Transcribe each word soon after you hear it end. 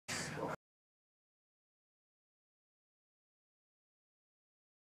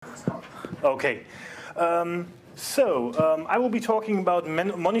Okay. I will be talking about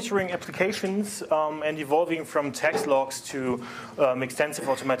monitoring applications and evolving from text logs to extensive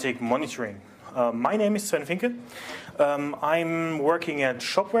automatic monitoring. My name is Sven Finke. I'm working at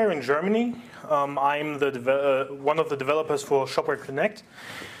Shopware in Germany. I'm one of the developers for Shopware Connect.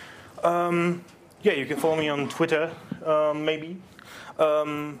 You can follow me on Twitter, maybe.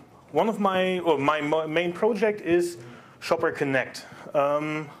 One of my main project is Shopware Connect.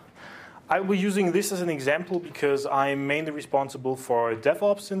 I will be using this as an example because I'm mainly responsible for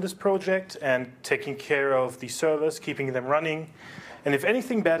DevOps in this project and taking care of the servers, keeping them running. And if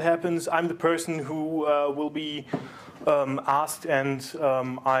anything bad happens, I'm the person who will be asked, and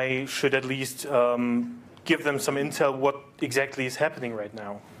I should at least give them some intel what exactly is happening right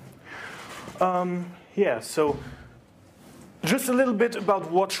now. So just a little bit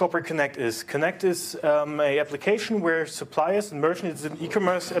about what Shopware Connect is. Connect is an application where suppliers and merchants, it's an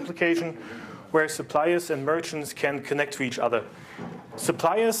e-commerce application where suppliers and merchants can connect to each other.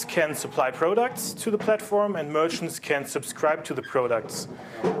 Suppliers can supply products to the platform and merchants can subscribe to the products.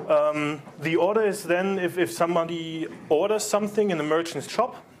 The order is then, if somebody orders something in the merchant's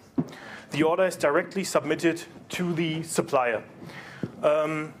shop, the order is directly submitted to the supplier.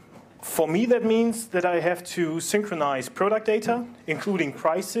 For me, that means that I have to synchronize product data, including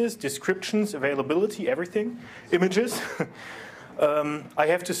prices, descriptions, availability, everything, images. I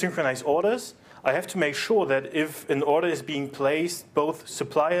have to synchronize orders. I have to make sure that if an order is being placed, both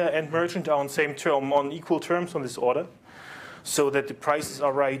supplier and merchant are on equal terms on this order, so that the prices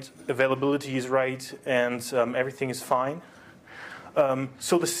are right, availability is right, and everything is fine.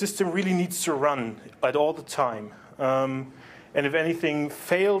 So the system really needs to run at all the time. And if anything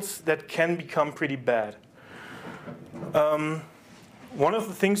fails, that can become pretty bad. One of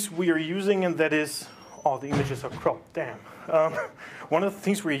the things we are using, and that is, the images are cropped, damn. One of the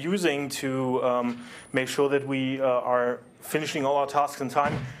things we're using to make sure that we are finishing all our tasks in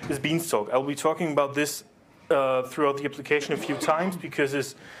time is Beanstalk. I'll be talking about this throughout the application a few times because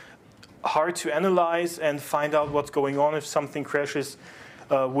it's hard to analyze and find out what's going on if something crashes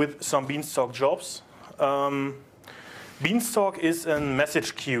with some Beanstalk jobs. Beanstalk is a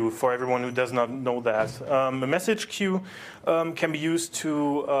message queue for everyone who does not know that. A message queue can be used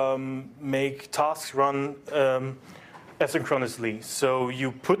to make tasks run asynchronously. So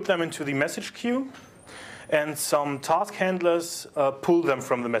you put them into the message queue, and some task handlers pull them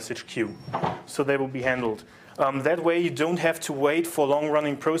from the message queue. So they will be handled. That way you don't have to wait for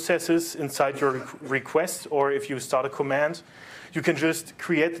long-running processes inside your request, or if you start a command. You can just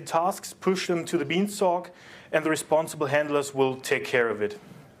create the tasks, push them to the Beanstalk, and the responsible handlers will take care of it.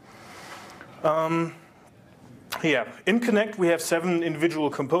 In Connect, we have 7 individual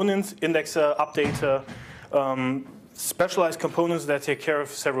components: indexer, updater, specialized components that take care of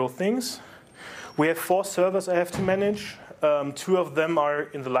several things. We have 4 servers I have to manage. 2 of them are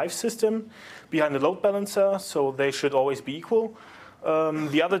in the live system behind the load balancer, so they should always be equal.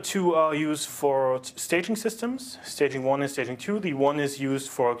 The other 2 are used for staging systems, staging 1 and staging 2. The 1 is used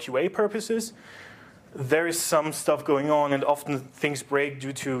for QA purposes. There is some stuff going on, and often things break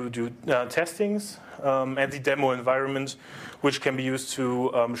due to testings and the demo environment, which can be used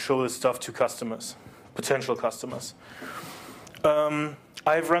to show the stuff to customers, potential customers.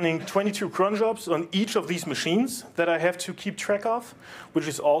 I have running 22 cronjobs on each of these machines that I have to keep track of, which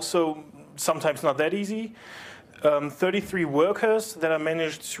is also sometimes not that easy. 33 workers that are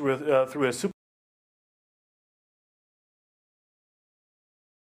managed through a super.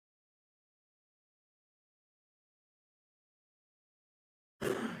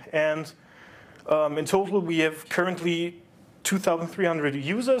 And in total, we have currently 2,300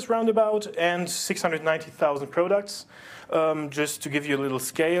 users roundabout and 690,000 products, just to give you a little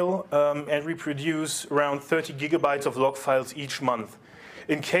scale, and we produce around 30 gigabytes of log files each month.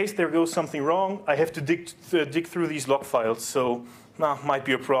 In case there goes something wrong, I have to dig through these log files, so might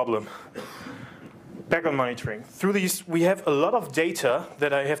be a problem. Background monitoring. Through these, we have a lot of data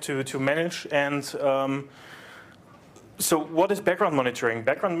that I have to manage, and so what is background monitoring?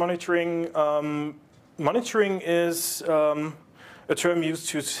 Background monitoring, monitoring is a term used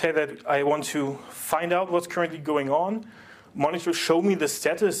to say that I want to find out what's currently going on, monitor, show me the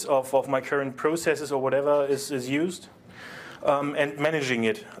status of my current processes or whatever is used, and managing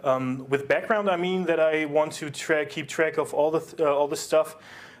it. With background, I mean that I want to keep track of all the stuff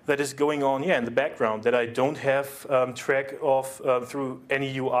that is going on in the background that I don't have track of through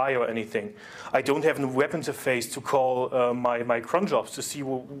any UI or anything. I don't have a web interface to call my cronjobs to see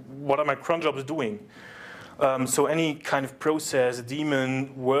what are my cronjobs doing. So any kind of process,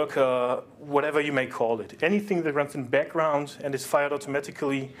 daemon, worker, whatever you may call it. Anything that runs in background and is fired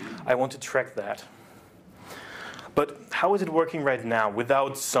automatically, I want to track that. But how is it working right now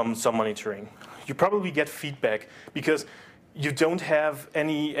without some monitoring? You probably get feedback because you don't have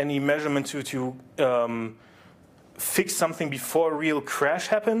any measurement to fix something before a real crash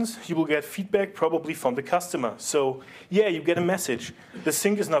happens. You will get feedback probably from the customer. So yeah, you get a message. The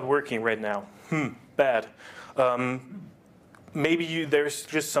sync is not working right now. Bad. Maybe there's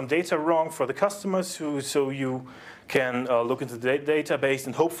just some data wrong for the customers, so you can look into the database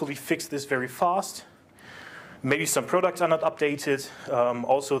and hopefully fix this very fast. Maybe some products are not updated.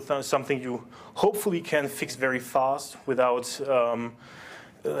 Also something you hopefully can fix very fast without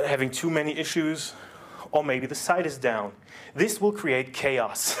having too many issues. Or maybe the site is down. This will create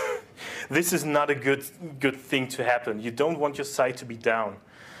chaos. This is not a good thing to happen. You don't want your site to be down.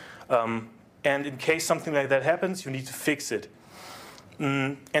 And in case something like that happens, you need to fix it.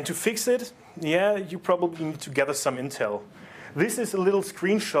 And to fix it, yeah, you probably need to gather some intel. This is a little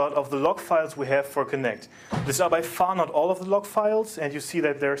screenshot of the log files we have for Connect. These are by far not all of the log files, and you see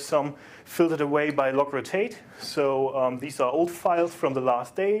that there are some filtered away by log rotate. So these are old files from the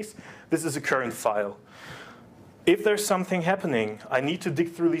last days. This is a current file. If there's something happening, I need to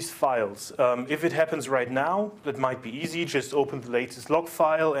dig through these files. If it happens right now, that might be easy. Just open the latest log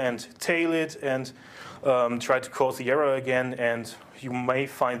file and tail it and try to cause the error again, and you may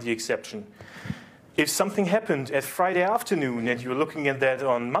find the exception. If something happened at Friday afternoon and you're looking at that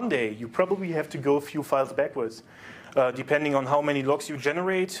on Monday, you probably have to go a few files backwards. Depending on how many logs you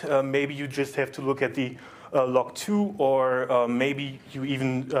generate, maybe you just have to look at the log 2, or maybe you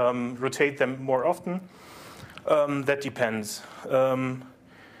even rotate them more often. That depends.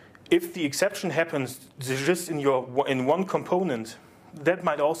 If the exception happens just in one component, that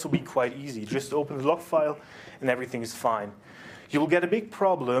might also be quite easy. Just open the log file and everything is fine. You'll get a big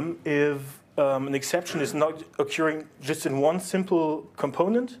problem if an exception is not occurring just in one simple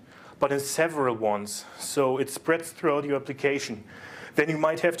component, but in several ones. So it spreads throughout your application. Then you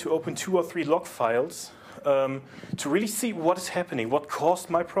might have to open 2 or 3 log files to really see what is happening, what caused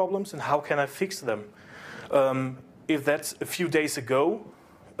my problems, and how can I fix them. If that's a few days ago,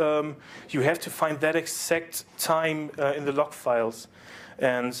 you have to find that exact time in the log files.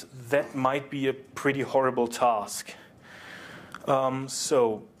 And that might be a pretty horrible task.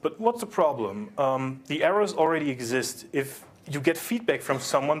 But what's the problem? The errors already exist. If you get feedback from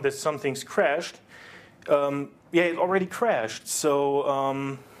someone that something's crashed, yeah, it already crashed.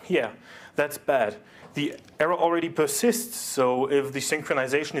 So yeah, that's bad. The error already persists. So if the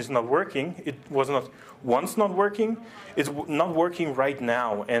synchronization is not working, it was not once not working, it's not working right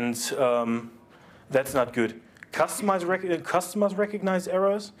now. And that's not good. Customers recognize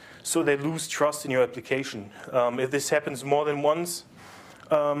errors, so they lose trust in your application. If this happens more than once,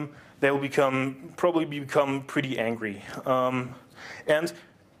 they will probably become pretty angry. And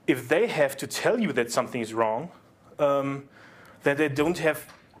if they have to tell you that something is wrong, then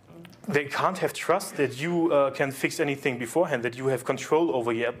they can't have trust that you can fix anything beforehand, that you have control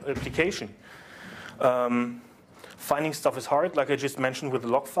over your application. Finding stuff is hard, like I just mentioned with the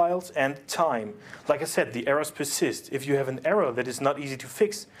log files, and time. Like I said, the errors persist. If you have an error that is not easy to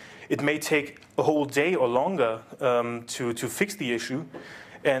fix, it may take a whole day or longer to fix the issue.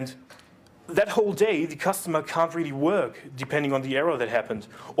 And that whole day, the customer can't really work, depending on the error that happened.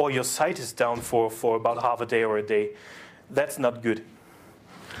 Or your site is down for about half a day or a day. That's not good.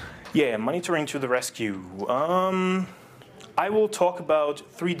 Yeah, monitoring to the rescue. I will talk about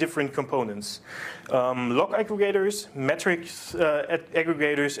 3 different components. Log aggregators, metrics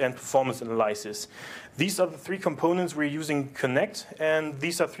aggregators, and performance analysis. These are the 3 components we're using Connect, and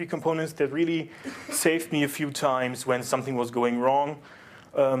these are 3 components that really saved me a few times when something was going wrong,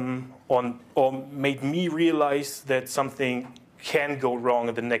 or made me realize that something can go wrong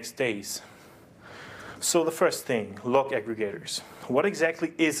in the next days. So the first thing, log aggregators. What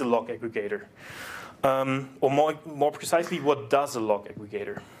exactly is a log aggregator? Or more precisely, what does a log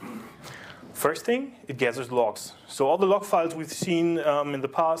aggregator? First thing, it gathers logs. So all the log files we've seen in the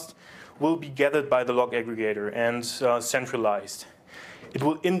past will be gathered by the log aggregator and centralized. It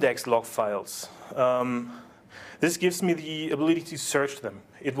will index log files. This gives me the ability to search them.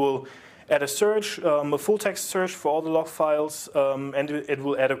 It will add a search, a full text search for all the log files, and it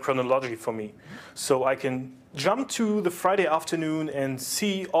will add a chronology for me. So I can jump to the Friday afternoon and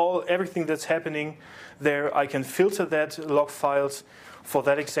see everything that's happening there. I can filter that log files for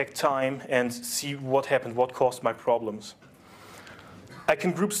that exact time and see what happened, what caused my problems. I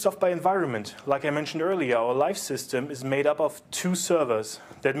can group stuff by environment. Like I mentioned earlier, our live system is made up of 2 servers.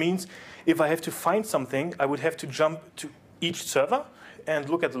 That means if I have to find something, I would have to jump to each server and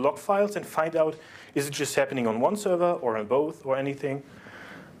look at the log files and find out, is it just happening on one server or on both or anything.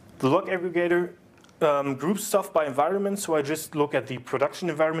 The log aggregator groups stuff by environment, so I just look at the production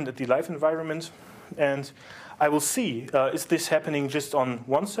environment, at the live environment, and I will see, is this happening just on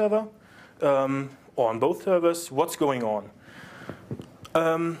one server or on both servers? What's going on?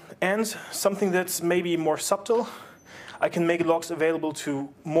 And something that's maybe more subtle, I can make logs available to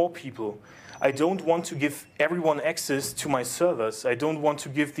more people. I don't want to give everyone access to my servers. I don't want to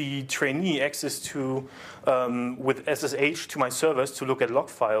give the trainee access to, with SSH to my servers to look at log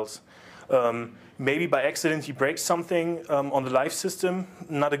files. Maybe by accident he breaks something on the live system,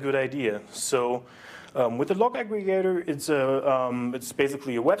 not a good idea. So with the log aggregator, it's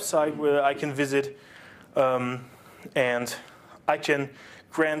basically a website where I can visit and I can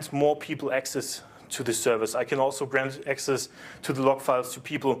grant more people access to the service. I can also grant access to the log files to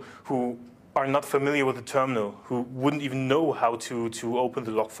people who are not familiar with the terminal, who wouldn't even know how to open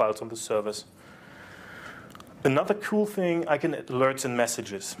the log files on the service. Another cool thing, I can add alerts and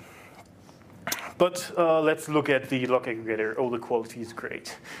messages. But let's look at the log aggregator. Oh, the quality is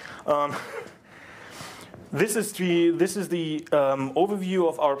great. This is the overview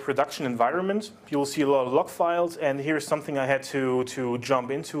of our production environment. You'll see a lot of log files, and here's something I had to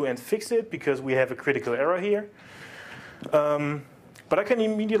jump into and fix it because we have a critical error here. But I can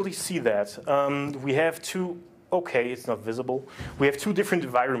immediately see that. We have two, okay, it's not visible. We have 2 different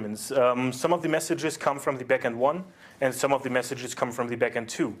environments. Some of the messages come from the backend 1, and some of the messages come from the backend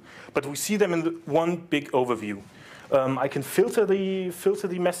 2. But we see them in one big overview. I can filter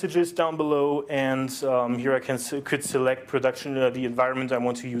the messages down below, and here I could select production, the environment I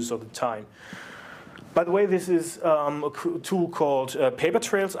want to use all the time. By the way, this is a tool called Paper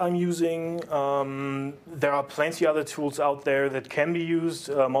Trails I'm using. There are plenty other tools out there that can be used,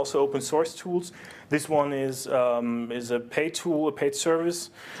 also open source tools. This one is a paid tool, a paid service,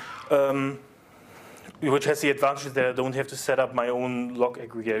 which has the advantage that I don't have to set up my own log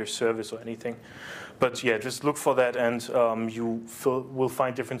aggregator service or anything. But yeah, just look for that and you will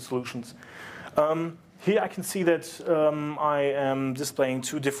find different solutions. Here I can see that I am displaying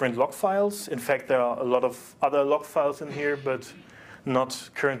 2 different log files. In fact, there are a lot of other log files in here, but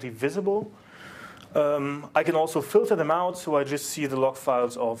not currently visible. I can also filter them out, so I just see the log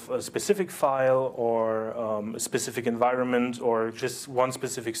files of a specific file or a specific environment or just one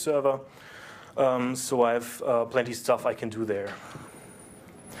specific server. So I have plenty of stuff I can do there.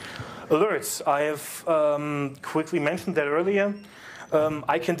 Alerts. I have quickly mentioned that earlier.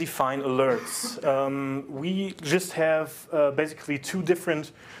 I can define alerts. We just have basically 2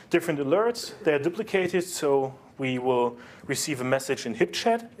 different alerts. They're duplicated, so we will receive a message in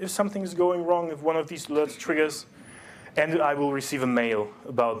HipChat if something is going wrong, if one of these alerts triggers. And I will receive a mail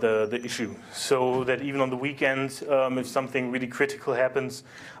about the issue, so that even on the weekend, if something really critical happens,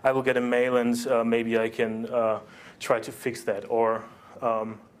 I will get a mail and maybe I can try to fix that, or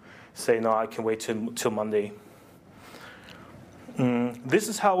say, no, I can wait till Monday. This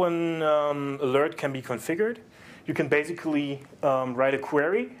is how an alert can be configured. You can basically write a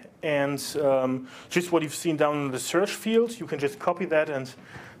query, and just what you've seen down in the search field, you can just copy that and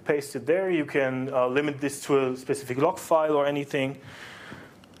paste it there. You can limit this to a specific log file or anything.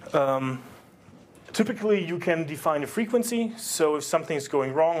 Typically, you can define a frequency. So if something is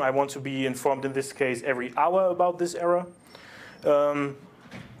going wrong, I want to be informed, in this case, every hour about this error.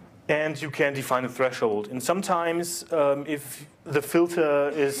 And you can define a threshold. And sometimes, if the filter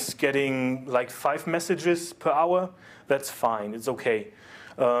is getting like 5 messages per hour, that's fine. It's okay.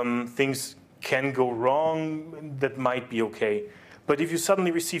 Things can go wrong. That might be okay. But if you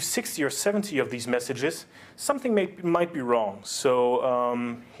suddenly receive 60 or 70 of these messages, something might be wrong. So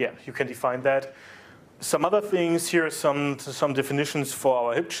yeah, you can define that. Some other things, here are some definitions for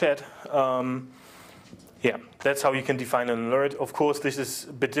our HipChat. Yeah, that's how you can define an alert. Of course, this is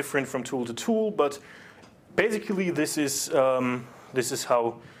a bit different from tool to tool, but basically this is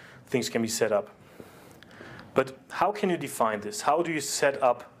how things can be set up. But how can you define this? How do you set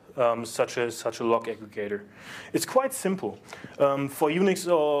up such a log aggregator? It's quite simple. For Unix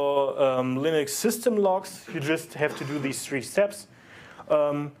or Linux system logs, you just have to do these 3 steps.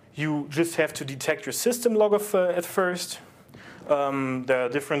 You just have to detect your system log at first. There are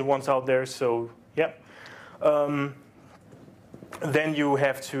different ones out there, so yeah. Then you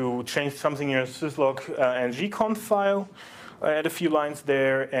have to change something in your syslog ngconf file, add a few lines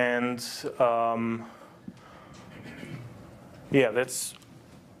there, and yeah, that's.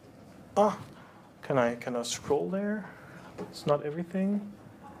 Can I scroll there? It's not everything.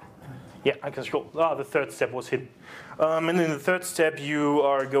 Yeah, I can scroll. Ah, the third step was hidden. And in the third step, you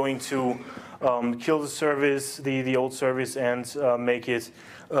are going to kill the service, the old service, and make it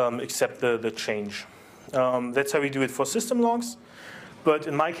accept the change. That's how we do it for system logs. But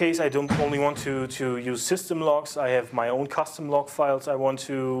in my case, I don't only want to use system logs. I have my own custom log files I want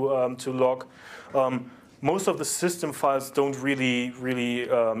to log. Most of the system files don't really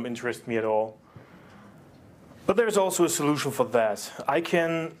interest me at all. But there's also a solution for that. I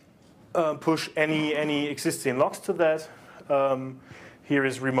can push any existing logs to that. Here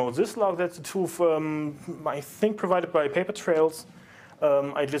is remote syslog. That's a tool from, I think, provided by Papertrails.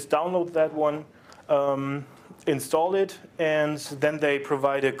 I just download that one, install it, and then they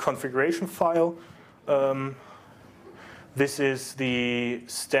provide a configuration file. This is the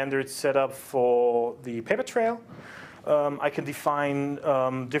standard setup for the Papertrail. I can define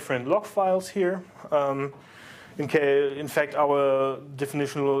different log files here. In fact, our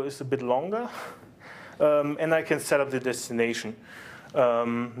definition is a bit longer. And I can set up the destination.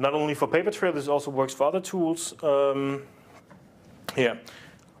 Not only for Papertrail, this also works for other tools. Yeah.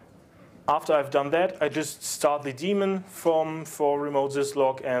 After I've done that, I just start the daemon for remote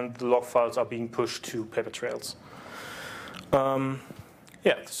syslog, and the log files are being pushed to Papertrails.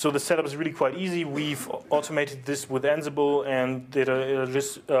 Yeah, so the setup is really quite easy. We've automated this with Ansible and did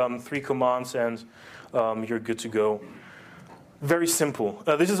just 3 commands, and you're good to go. Very simple.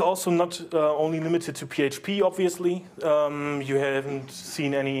 This is also not only limited to PHP, obviously. You haven't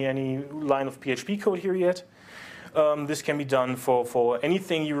seen any line of PHP code here yet. This can be done for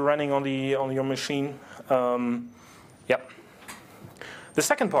anything you're running on your machine. Yeah. The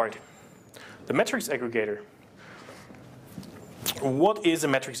second part, the metrics aggregator. What is a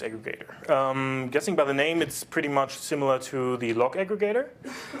metrics aggregator? Guessing by the name, it's pretty much similar to the log aggregator.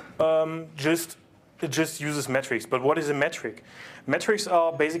 It just uses metrics. But what is a metric? Metrics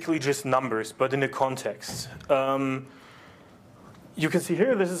are basically just numbers, but in a context. You can see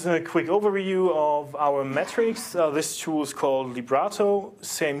here, this is a quick overview of our metrics. This tool is called Librato.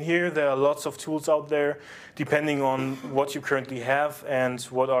 Same here, there are lots of tools out there, depending on what you currently have and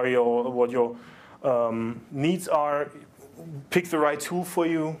what your needs are. Pick the right tool for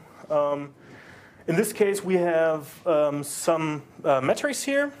you. In this case, we have some metrics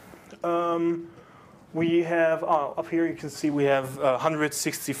here. We have, up here you can see we have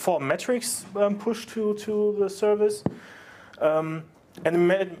 164 metrics pushed to the service. And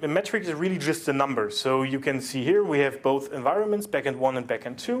a metric is really just a number. So you can see here we have both environments, backend 1 and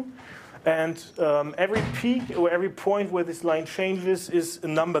backend 2. And every peak or every point where this line changes is a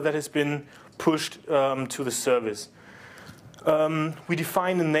number that has been pushed to the service. We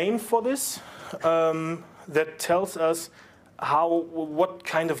define a name for this that tells us what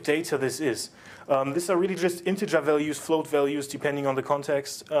kind of data this is. These are really just integer values, float values, depending on the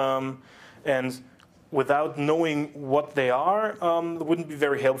context. And without knowing what they are, it wouldn't be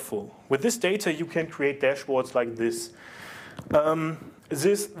very helpful. With this data, you can create dashboards like this.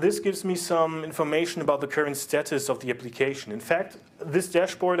 This gives me some information about the current status of the application. In fact, this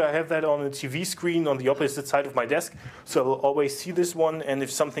dashboard, I have that on a TV screen on the opposite side of my desk, so I'll always see this one, and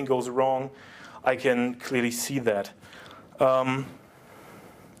if something goes wrong, I can clearly see that.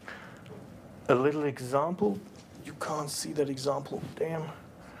 A little example. You can't see that example. Damn.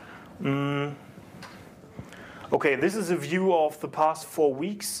 Okay, this is a view of the past 4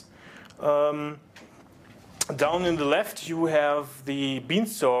 weeks. Down in the left, you have the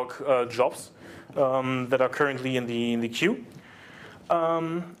beanstalk jobs that are currently in the queue.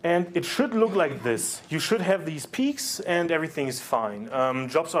 And it should look like this. You should have these peaks, and everything is fine.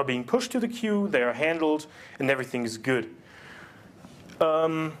 Jobs are being pushed to the queue, they are handled, and everything is good.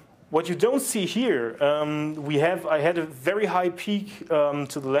 What you don't see here, I had a very high peak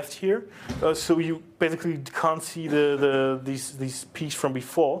to the left here, so you basically can't see these peaks from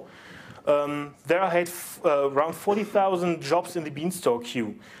before. There I had around 40,000 jobs in the beanstalk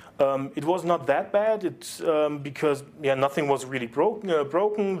queue. It was not that bad because nothing was really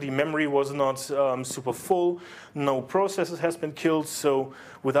broken. The memory was not super full. No processes has been killed. So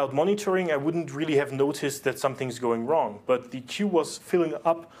without monitoring, I wouldn't really have noticed that something's going wrong. But the queue was filling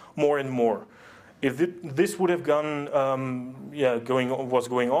up more and more. If this would have gone, was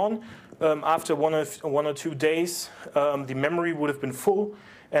going on after one or 2 days, the memory would have been full,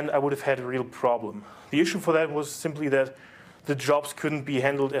 and I would have had a real problem. The issue for that was simply that the jobs couldn't be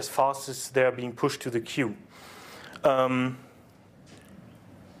handled as fast as they're being pushed to the queue.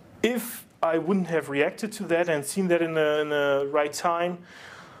 If I wouldn't have reacted to that and seen that in the right time,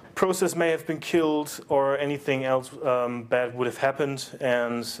 process may have been killed or anything else bad would have happened.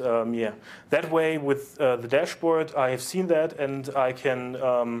 And yeah, that way with the dashboard, I have seen that and I can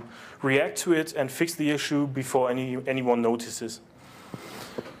react to it and fix the issue before anyone notices.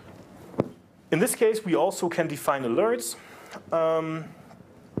 In this case, we also can define alerts.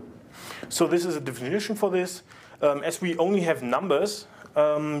 So this is a definition for this. As we only have numbers,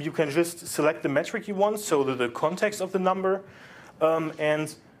 you can just select the metric you want, so the context of the number,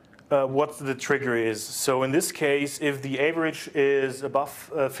 and what the trigger is. So in this case, if the average is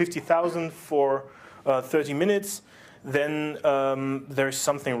above 50,000 for 30 minutes, then there's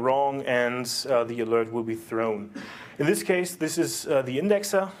something wrong and the alert will be thrown. In this case, this is the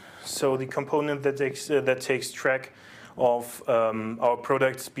indexer, so the component that takes track of our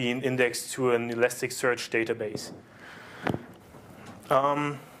products being indexed to an Elasticsearch database.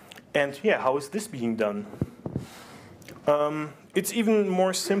 And yeah, how is this being done? It's even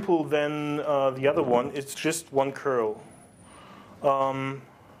more simple than the other one. It's just one curl. I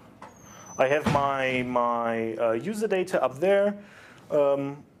have my user data up there,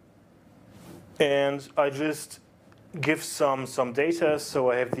 and I just give some data. So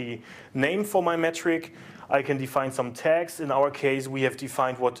I have the name for my metric. I can define some tags. In our case, we have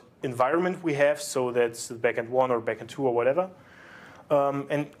defined what environment we have, so that's the backend 1 or backend 2 or whatever.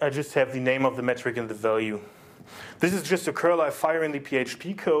 And I just have the name of the metric and the value. This is just a curl I fire in the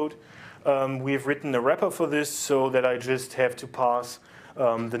PHP code. We have written a wrapper for this so that I just have to pass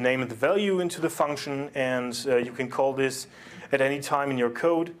the name and the value into the function, and you can call this at any time in your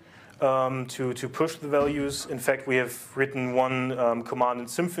code to push the values. In fact, we have written one command in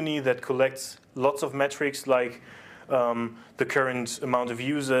Symfony that collects lots of metrics like the current amount of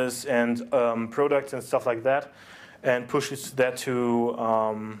users and products and stuff like that, and pushes that to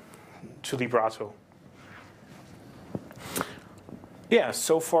Librato. Yeah,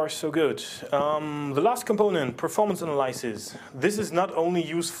 so far so good. The last component, performance analysis. This is not only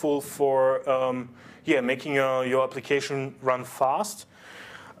useful for making your application run fast.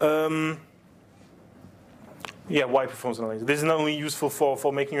 Why performance analysis? This is not only useful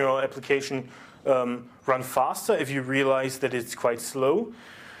for making your application run faster if you realize that it's quite slow.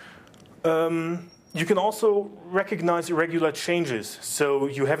 You can also recognize irregular changes. So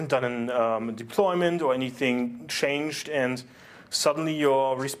you haven't done a deployment or anything changed, and suddenly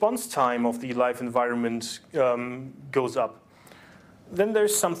your response time of the live environment goes up. Then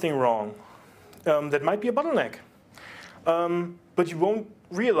there's something wrong. That might be a bottleneck. But you won't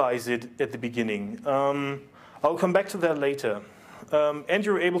realize it at the beginning. I'll come back to that later. And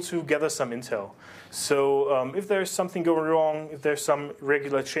you're able to gather some intel. So if there's something going wrong, if there's some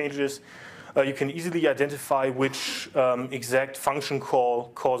irregular changes, you can easily identify which exact function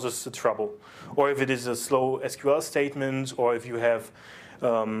call causes the trouble. Or if it is a slow SQL statement, or if you have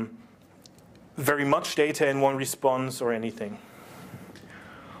very much data in one response or anything.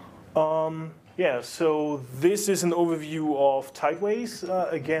 So this is an overview of Tideways.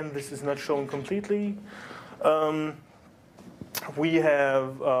 Again, this is not shown completely. We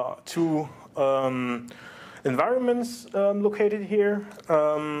have two environments located here.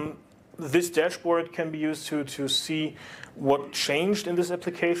 This dashboard can be used to see what changed in this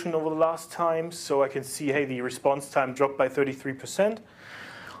application over the last time. So I can see, hey, the response time dropped by 33%.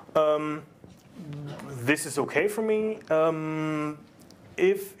 This is okay for me.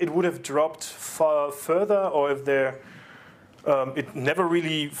 If it would have dropped far further, or if it never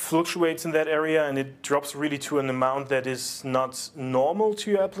really fluctuates in that area and it drops really to an amount that is not normal to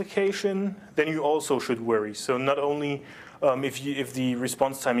your application, then you also should worry. So not only if the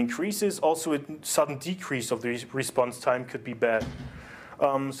response time increases, also a sudden decrease of the response time could be bad.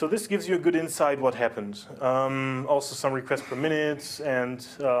 So this gives you a good insight what happened. Also some requests per minute and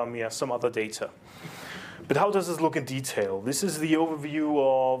some other data. But how does this look in detail? This is the overview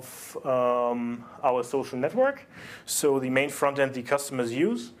of our social network. So the main front end the customers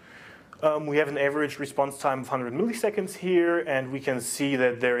use. We have an average response time of 100 milliseconds here, and we can see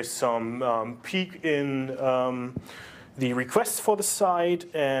that there is some peak in the requests for the site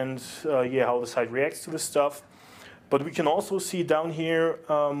and how the site reacts to the stuff. But we can also see down here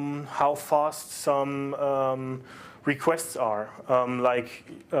how fast some requests are.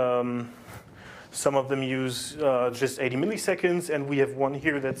 Some of them use just 80 milliseconds, and we have one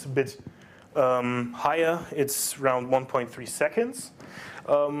here that's a bit higher. It's around 1.3 seconds.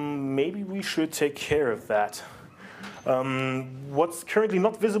 Maybe we should take care of that. What's currently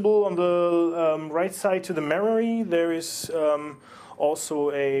not visible on the right side to the memory, there is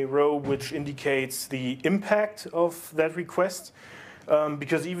also a row which indicates the impact of that request.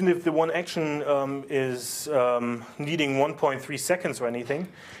 because even if the one action is needing 1.3 seconds or anything,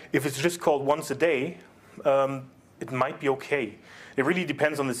 if it's just called once a day, it might be okay. It really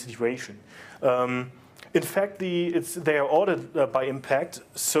depends on the situation. In fact, they are ordered by impact,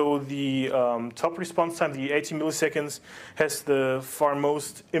 so the top response time, the 80 milliseconds, has the far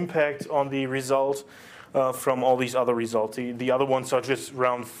most impact on the result from all these other results. The other ones are just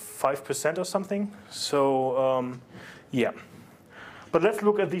around 5% or something. So, yeah. But let's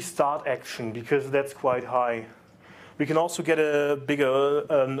look at the start action, because that's quite high. We can also get a bigger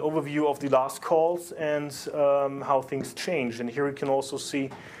an overview of the last calls and how things change. And here we can also see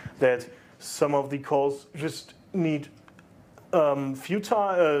that some of the calls just need few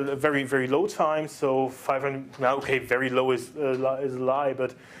time, very, very low time. So 500, now, okay, very low is a lie,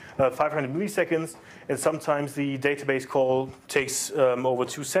 but 500 milliseconds. And sometimes the database call takes over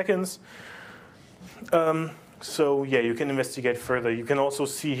 2 seconds. So yeah, you can investigate further. You can also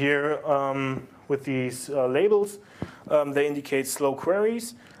see here with these labels, they indicate slow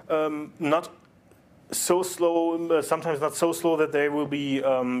queries. Not so slow, sometimes not so slow that they will be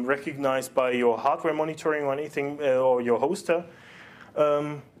recognized by your hardware monitoring or anything, or your hoster.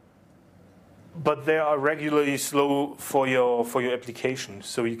 But they are regularly slow for your application,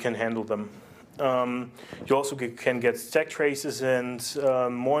 so you can handle them. You also can get stack traces and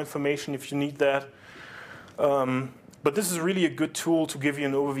more information if you need that. But this is really a good tool to give you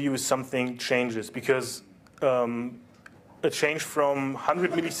an overview if something changes, because a change from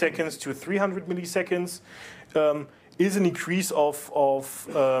 100 milliseconds to 300 milliseconds is an increase of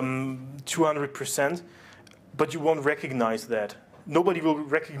 200%, but you won't recognize that. Nobody will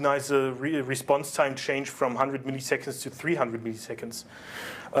recognize a response time change from 100 milliseconds to 300 milliseconds.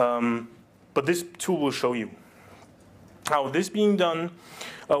 But this tool will show you. How this being done,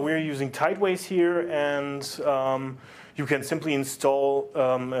 we're using Tideways here, and you can simply install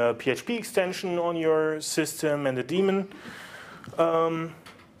a PHP extension on your system and a daemon.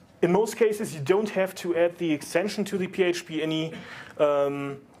 In most cases, you don't have to add the extension to the PHP any,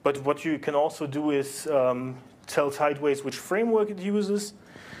 but what you can also do is tell Tideways which framework it uses.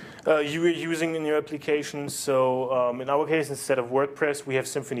 You are using in your application. So in our case, instead of WordPress, we have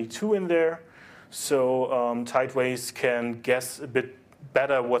Symfony 2 in there. So Tideways can guess a bit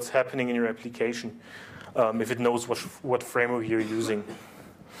better what's happening in your application if it knows what framework you're using.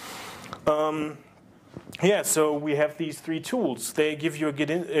 Yeah, so we have these 3 tools. They give you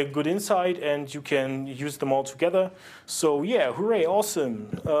a good insight, and you can use them all together. So yeah, hooray, awesome.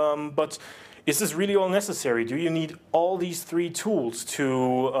 But is this really all necessary? Do you need all these 3 tools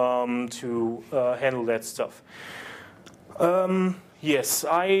to handle that stuff? Yes,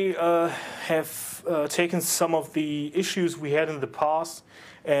 I have taken some of the issues we had in the past,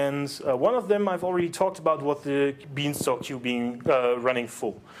 and one of them I've already talked about, was the beanstalk queue being running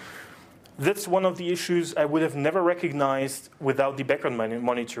full. That's one of the issues I would have never recognized without the background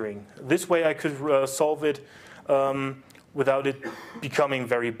monitoring. This way I could solve it without it becoming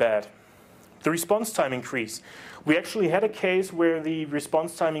very bad. The response time increase. We actually had a case where the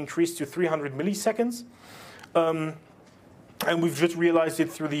response time increased to 300 milliseconds. And we've just realized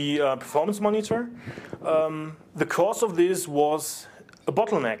it through the performance monitor. The cause of this was a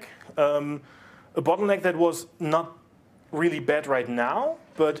bottleneck. A bottleneck that was not really bad right now,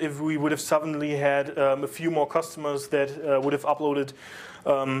 but if we would have suddenly had a few more customers that would have uploaded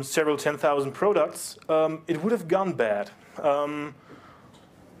several 10,000 products, it would have gone bad.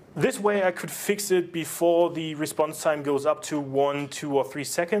 This way I could fix it before the response time goes up to 1, 2, or 3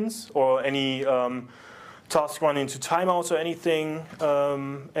 seconds, or any task run into timeouts or anything,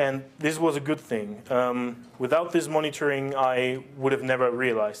 and this was a good thing. Without this monitoring, I would have never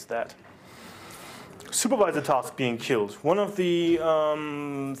realized that. Supervisor task being killed. One of the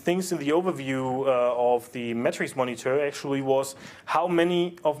things in the overview of the metrics monitor actually was how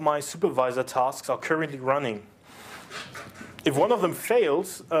many of my supervisor tasks are currently running. If one of them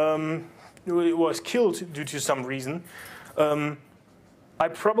fails, it was killed due to some reason, I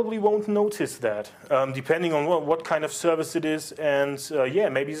probably won't notice that, depending on what kind of service it is, and yeah,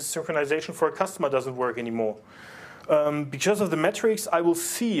 maybe the synchronization for a customer doesn't work anymore. Because of the metrics, I will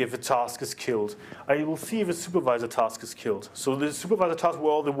see if a task is killed. I will see if a supervisor task is killed. So the supervisor task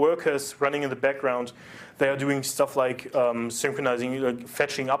were all the workers running in the background. They are doing stuff like synchronizing,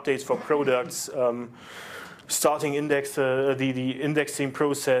 fetching updates for products, starting index, the indexing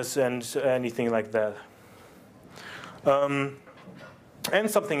process, and anything like that. And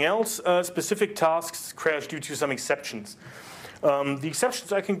something else, specific tasks crash due to some exceptions. The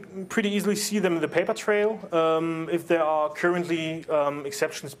exceptions, I can pretty easily see them in the paper trail. If there are currently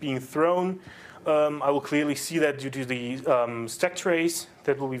exceptions being thrown, I will clearly see that due to the stack trace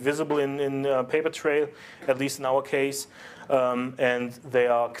that will be visible in paper trail, at least in our case. And they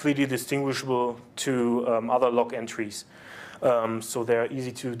are clearly distinguishable to other log entries. So they're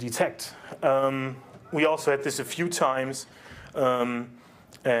easy to detect. We also had this a few times.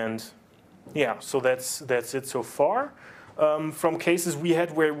 And yeah, so that's it so far. From cases we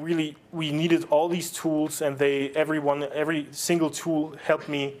had where really we needed all these tools, and every single tool helped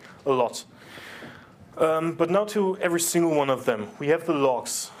me a lot. But now to every single one of them. We have the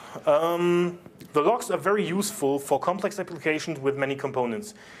logs. The logs are very useful for complex applications with many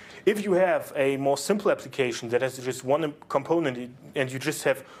components. If you have a more simple application that has just one component and you just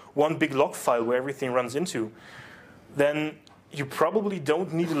have one big log file where everything runs into, then you probably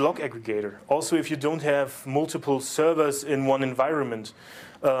don't need a log aggregator. Also, if you don't have multiple servers in one environment,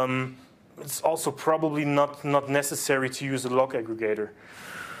 it's also probably not necessary to use a log aggregator.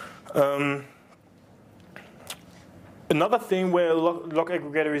 Another thing where a log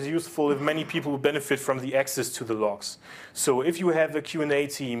aggregator is useful is many people benefit from the access to the logs. So if you have a Q&A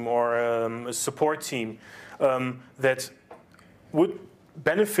team or a support team that would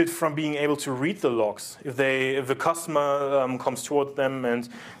benefit from being able to read the logs. If the customer comes toward them and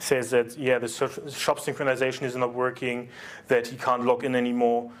says that, yeah, the shop synchronization is not working, that he can't log in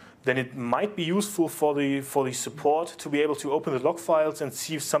anymore, then it might be useful for the support to be able to open the log files and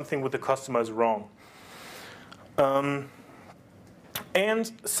see if something with the customer is wrong.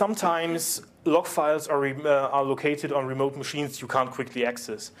 And sometimes log files are located on remote machines you can't quickly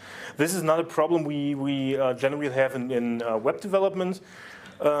access. This is not a problem we generally have in web development,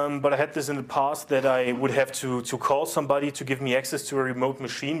 but I had this in the past that I would have to call somebody to give me access to a remote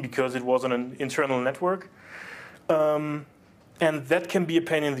machine because it was on an internal network. And that can be a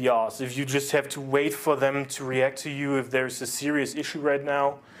pain in the ass if you just have to wait for them to react to you if there's a serious issue right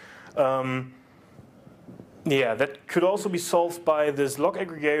now. Yeah, that could also be solved by this log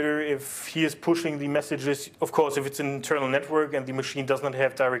aggregator if he is pushing the messages. Of course, if it's an internal network and the machine does not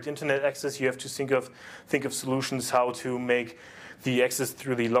have direct internet access, you have to think of solutions how to make the access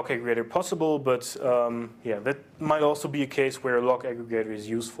through the log aggregator possible. But yeah, that might also be a case where a log aggregator is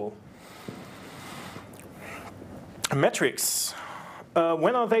useful. Metrics.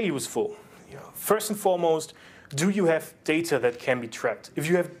 When are they useful? First and foremost, do you have data that can be tracked? If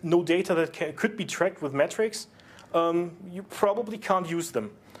you have no data that could be tracked with metrics, you probably can't use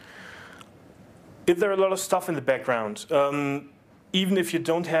them. If there are a lot of stuff in the background, even if you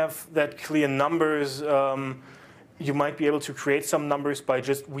don't have that clear numbers, you might be able to create some numbers by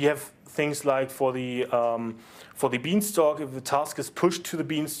we have things like for the beanstalk, if the task is pushed to the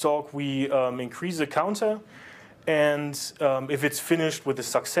beanstalk, we increase the counter. And if it's finished with a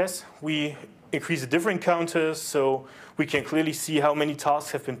success, we increase a different counter, so we can clearly see how many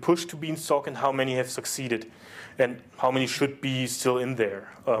tasks have been pushed to beanstalk and how many have succeeded, and how many should be still in there,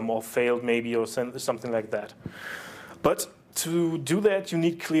 or failed maybe, or something like that. But to do that, you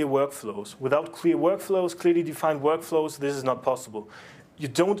need clear workflows. Without clear workflows, clearly defined workflows, this is not possible. You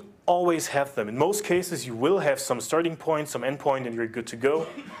don't always have them. In most cases, you will have some starting point, some endpoint, and you're good to go.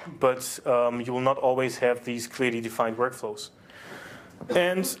 But you will not always have these clearly defined workflows.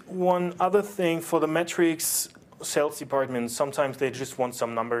 And one other thing for the metrics, sales departments, sometimes they just want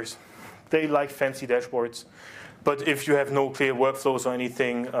some numbers. They like fancy dashboards. But if you have no clear workflows or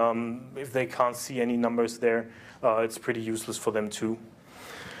anything, if they can't see any numbers there, it's pretty useless for them too.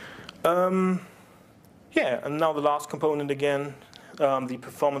 Yeah, and now the last component again, the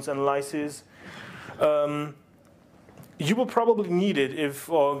performance analysis. You will probably need it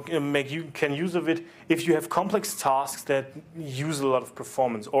or can use of it if you have complex tasks that use a lot of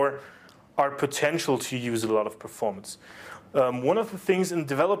performance or are potential to use a lot of performance. One of the things in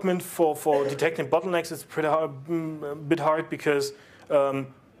development for detecting bottlenecks is a bit hard because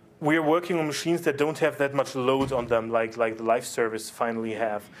we are working on machines that don't have that much load on them like the live service finally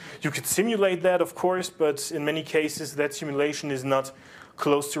have. You could simulate that, of course, but in many cases that simulation is not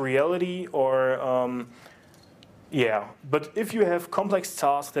close to reality or yeah, but if you have complex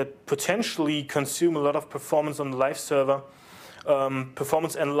tasks that potentially consume a lot of performance on the live server,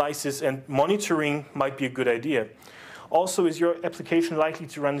 performance analysis and monitoring might be a good idea. Also, is your application likely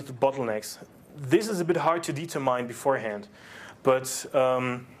to run into bottlenecks? This is a bit hard to determine beforehand, but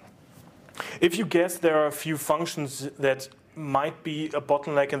if you guess there are a few functions that might be a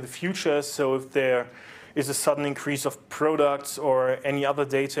bottleneck in the future, so if there is a sudden increase of products or any other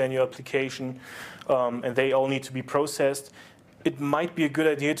data in your application, and they all need to be processed, it might be a good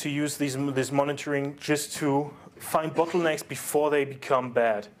idea to use this monitoring just to find bottlenecks before they become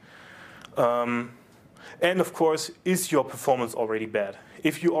bad. And of course, is your performance already bad?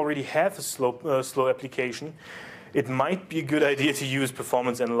 If you already have a slow application, it might be a good idea to use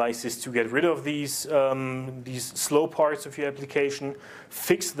performance analysis to get rid of these slow parts of your application,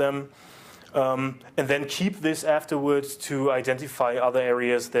 fix them, and then keep this afterwards to identify other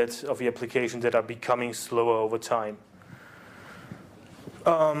areas of the application that are becoming slower over time.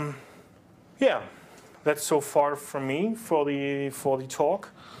 Yeah, that's so far from me for the talk.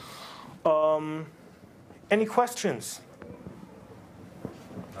 Any questions?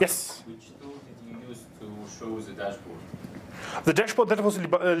 Yes? Which tool did you use to show the dashboard? The dashboard, that was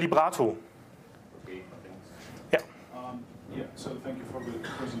Librato. Okay, thanks. Yeah. Yeah, so thank you for the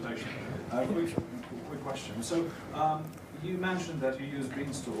presentation. Quick question. So you mentioned that you use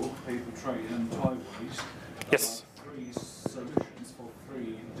Beanstalk, paper tray, and tileways. Yes. 3 solutions for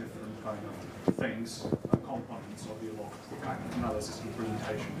 3 different kind of things, components of your log kind of analysis and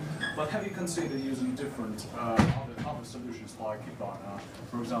presentation. But have you considered using different other solutions like Kibana,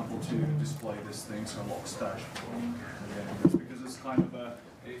 for example, to display these things on Logstash? Because it's kind of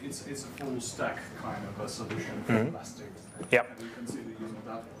it's a full stack kind of a solution for plastic. Yeah. Have you considered using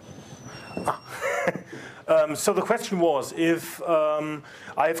that? So the question was if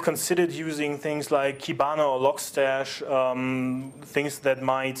I have considered using things like Kibana or Logstash, things that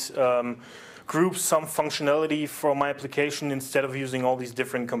might group some functionality for my application instead of using all these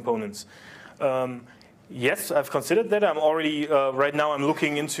different components. Yes, I've considered that. I'm already, right now I'm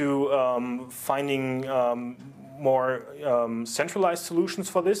looking into finding more centralized solutions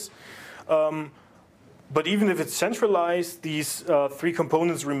for this. But even if it's centralized, these 3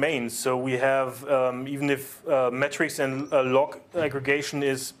 components remain. So we have, even if metrics and log aggregation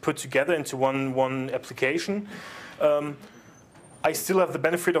is put together into one application, I still have the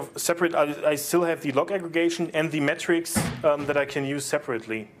benefit of separate. I still have the log aggregation and the metrics that I can use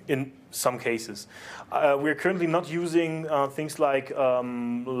separately in some cases. We're currently not using things like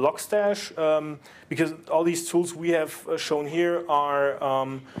Logstash because all these tools we have shown here are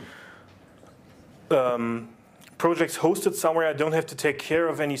projects hosted somewhere. I don't have to take care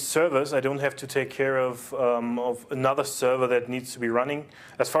of any servers. I don't have to take care of another server that needs to be running.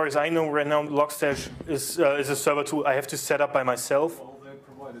 As far as I know, right now, Logstash is a server tool I have to set up by myself. Well, they're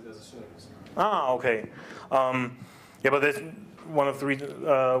provided as a service. Ah, okay. Yeah, but that's one of the reasons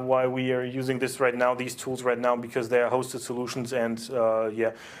why we are using this right now, these tools right now, because they are hosted solutions. And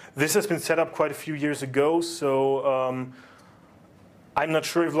yeah, this has been set up quite a few years ago. So I'm not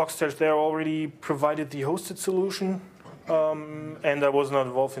sure if Logstash there already provided the hosted solution, and I was not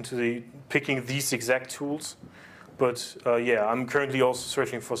involved into picking these exact tools. But yeah, I'm currently also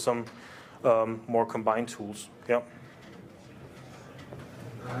searching for some more combined tools. Yeah.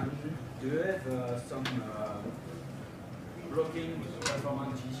 Do you have some blocking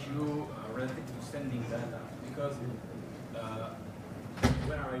performance issue related to sending data? Because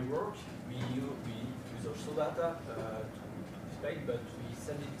where I work, we use also data but we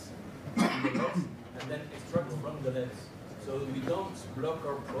send it to the logs and then extract from the logs. So we don't block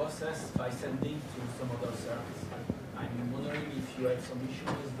our process by sending to some other service. I'm wondering if you have some issue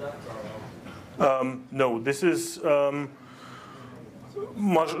with that or no, this is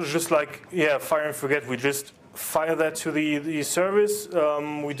much just like fire and forget. We just fire that to the service.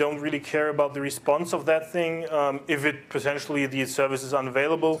 We don't really care about the response of that thing. If it potentially the service is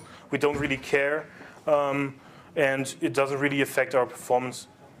unavailable, we don't really care. And it doesn't really affect our performance.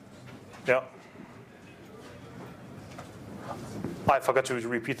 Yeah. I forgot to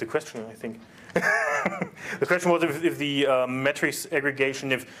repeat the question, I think. The question was if the metrics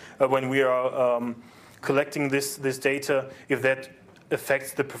aggregation, if when we are collecting this data, if that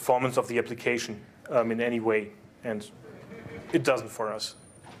affects the performance of the application in any way. And it doesn't for us.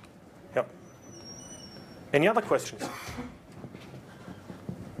 Yeah. Any other questions?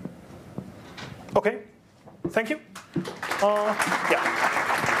 Okay. Thank you. Yeah.